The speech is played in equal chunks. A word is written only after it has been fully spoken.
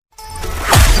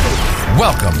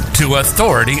Welcome to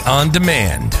Authority on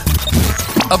Demand,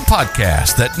 a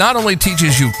podcast that not only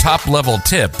teaches you top-level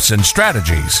tips and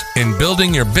strategies in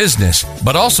building your business,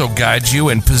 but also guides you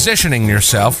in positioning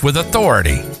yourself with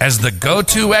authority as the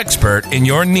go-to expert in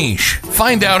your niche.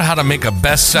 Find out how to make a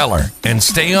bestseller and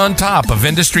stay on top of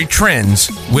industry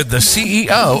trends with the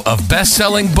CEO of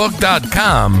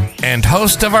BestsellingBook.com and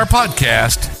host of our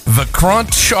podcast,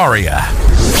 Vikrant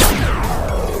Shaurya.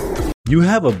 You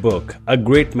have a book, a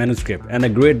great manuscript, and a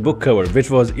great book cover which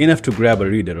was enough to grab a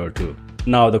reader or two.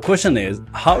 Now the question is,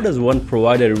 how does one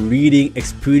provide a reading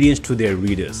experience to their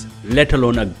readers, let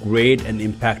alone a great and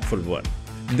impactful one?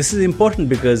 This is important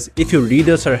because if your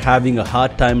readers are having a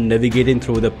hard time navigating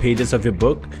through the pages of your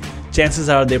book, chances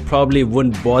are they probably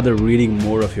wouldn't bother reading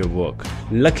more of your work.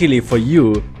 Luckily for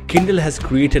you, Kindle has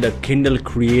created a Kindle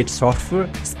Create software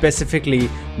specifically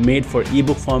made for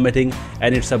ebook formatting,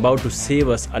 and it's about to save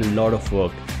us a lot of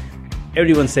work.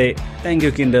 Everyone say, thank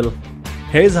you Kindle.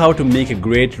 Here's how to make a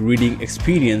great reading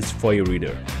experience for your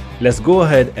reader. Let's go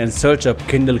ahead and search up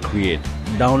Kindle Create,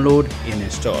 download and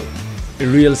install.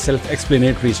 Real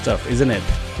self-explanatory stuff, isn't it?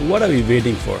 What are we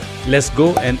waiting for? Let's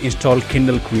go and install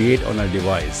Kindle Create on our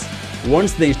device.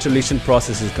 Once the installation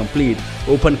process is complete,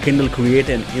 open Kindle Create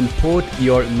and import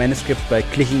your manuscript by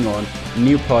clicking on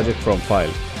New Project from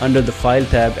File under the File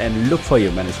tab and look for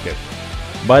your manuscript.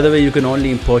 By the way, you can only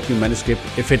import your manuscript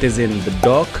if it is in the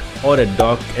doc or a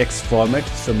docx format,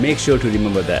 so make sure to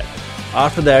remember that.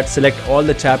 After that, select all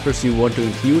the chapters you want to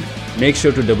include. Make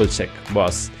sure to double check,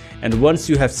 boss. And once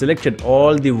you have selected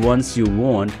all the ones you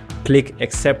want, click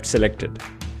Accept Selected.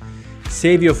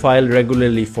 Save your file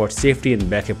regularly for safety and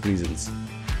backup reasons.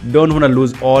 Don't want to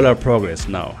lose all our progress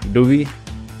now, do we?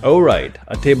 Alright,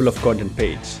 a table of content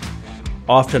page.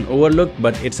 Often overlooked,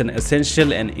 but it's an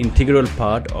essential and integral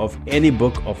part of any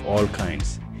book of all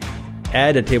kinds.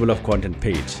 Add a table of content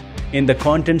page. In the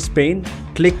Contents pane,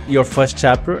 click your first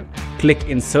chapter, click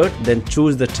Insert, then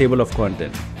choose the table of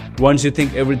content. Once you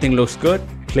think everything looks good,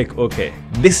 click OK.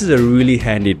 This is a really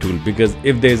handy tool because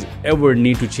if there's ever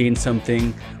need to change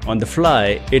something on the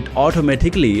fly, it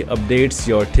automatically updates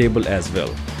your table as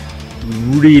well.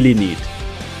 Really neat.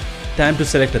 Time to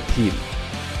select a theme.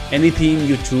 Any theme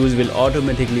you choose will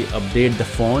automatically update the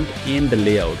font and the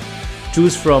layout.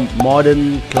 Choose from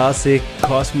Modern, Classic,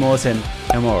 Cosmos and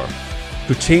more.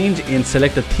 To change and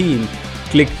select a theme,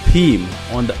 click Theme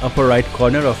on the upper right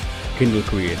corner of Kindle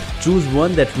Create. Choose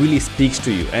one that really speaks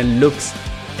to you and looks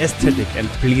aesthetic and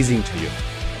pleasing to you.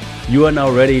 You are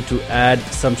now ready to add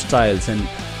some styles and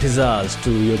pizzazz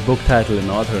to your book title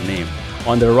and author name.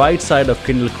 On the right side of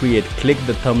Kindle Create, click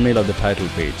the thumbnail of the title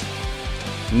page.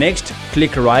 Next,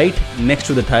 click right next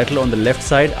to the title on the left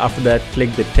side. After that,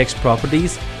 click the Text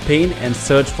Properties pane and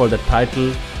search for the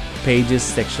Title Pages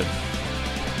section.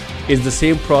 It's the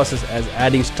same process as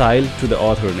adding style to the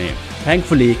author name.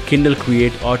 Thankfully, Kindle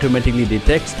Create automatically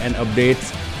detects and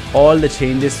updates all the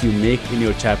changes you make in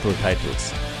your chapter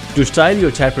titles. To style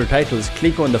your chapter titles,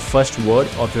 click on the first word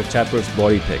of your chapter's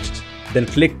body text. Then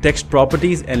click Text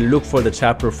Properties and look for the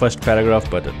chapter first paragraph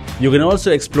button. You can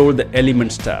also explore the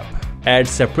Elements tab. Add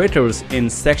separators in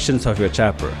sections of your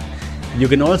chapter. You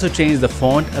can also change the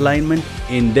font alignment,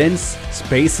 indents,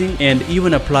 spacing, and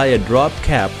even apply a drop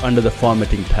cap under the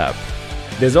Formatting tab.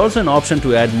 There's also an option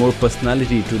to add more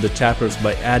personality to the chapters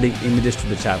by adding images to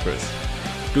the chapters.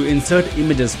 To insert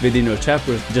images within your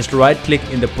chapters, just right-click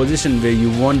in the position where you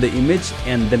want the image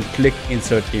and then click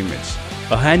Insert Image.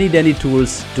 A handy-dandy tool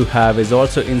to have is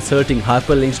also inserting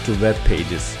hyperlinks to web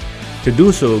pages. To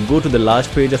do so, go to the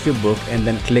last page of your book and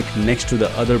then click next to the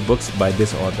other books by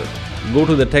this author. Go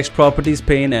to the Text Properties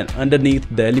pane and underneath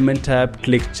the Element tab,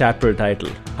 click Chapter Title.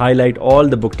 Highlight all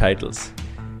the book titles.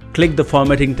 Click the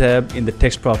Formatting tab in the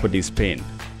Text Properties pane.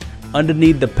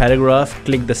 Underneath the paragraph,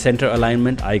 click the Center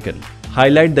Alignment icon.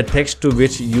 Highlight the text to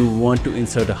which you want to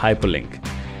insert a hyperlink.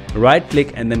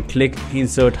 Right-click and then click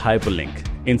Insert Hyperlink.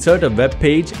 Insert a web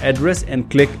page address and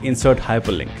click Insert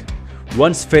Hyperlink.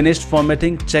 Once finished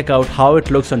formatting, check out how it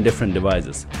looks on different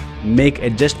devices. Make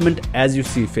adjustment as you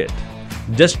see fit.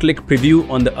 Just click Preview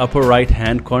on the upper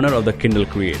right-hand corner of the Kindle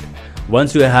Create.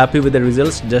 Once you are happy with the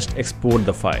results, just export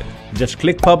the file. Just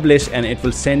click Publish and it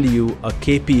will send you a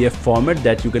KPF format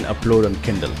that you can upload on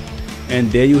Kindle. And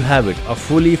there you have it, a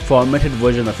fully formatted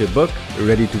version of your book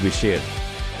ready to be shared.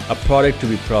 A product to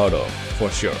be proud of, for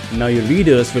sure. Now your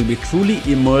readers will be truly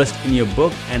immersed in your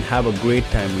book and have a great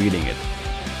time reading it.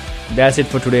 That's it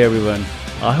for today, everyone.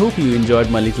 I hope you enjoyed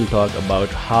my little talk about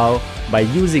how, by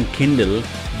using Kindle,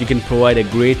 you can provide a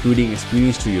great reading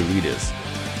experience to your readers.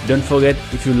 Don't forget,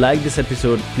 if you like this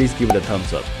episode, please give it a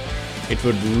thumbs up. It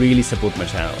would really support my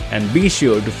channel. And be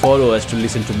sure to follow us to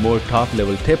listen to more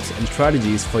top-level tips and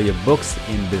strategies for your books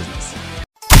in business.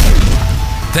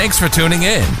 Thanks for tuning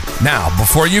in. Now,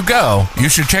 before you go, you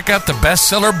should check out the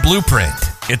Bestseller Blueprint.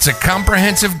 It's a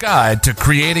comprehensive guide to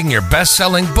creating your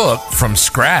best-selling book from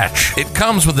scratch. It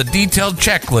comes with a detailed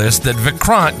checklist that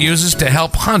Vikrant uses to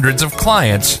help hundreds of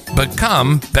clients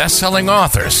become best-selling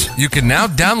authors. You can now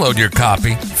download your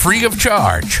copy free of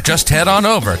charge. Just head on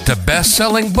over to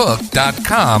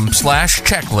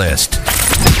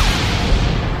bestsellingbook.com/checklist.